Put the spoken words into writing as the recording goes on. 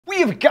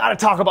we've got to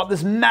talk about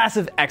this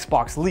massive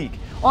Xbox leak.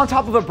 On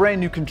top of a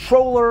brand new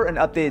controller, an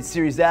updated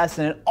Series S,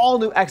 and an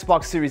all-new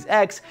Xbox Series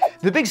X,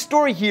 the big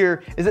story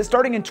here is that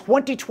starting in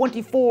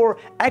 2024,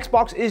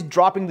 Xbox is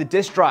dropping the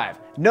disk drive.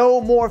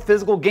 No more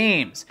physical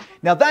games.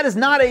 Now that is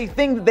not a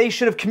thing that they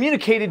should have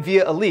communicated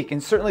via a leak,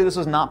 and certainly this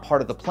was not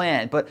part of the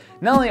plan, but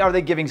not only are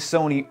they giving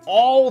Sony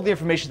all the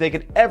information they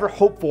could ever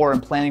hope for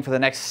in planning for the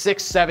next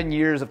 6-7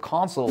 years of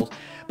consoles,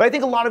 but I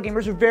think a lot of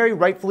gamers are very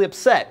rightfully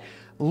upset.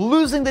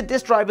 Losing the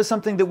disk drive is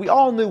something that we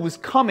all knew was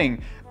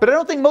coming, but I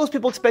don't think most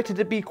people expected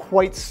it to be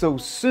quite so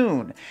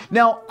soon.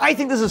 Now, I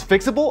think this is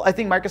fixable. I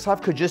think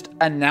Microsoft could just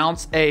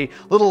announce a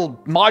little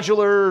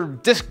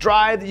modular disk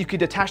drive that you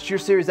could attach to your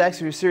Series X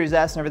or your Series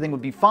S and everything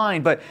would be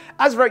fine. But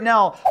as of right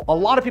now, a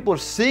lot of people are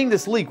seeing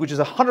this leak, which is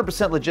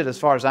 100% legit as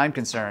far as I'm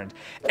concerned,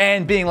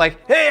 and being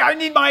like, hey, I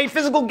need my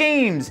physical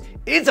games.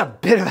 It's a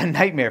bit of a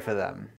nightmare for them.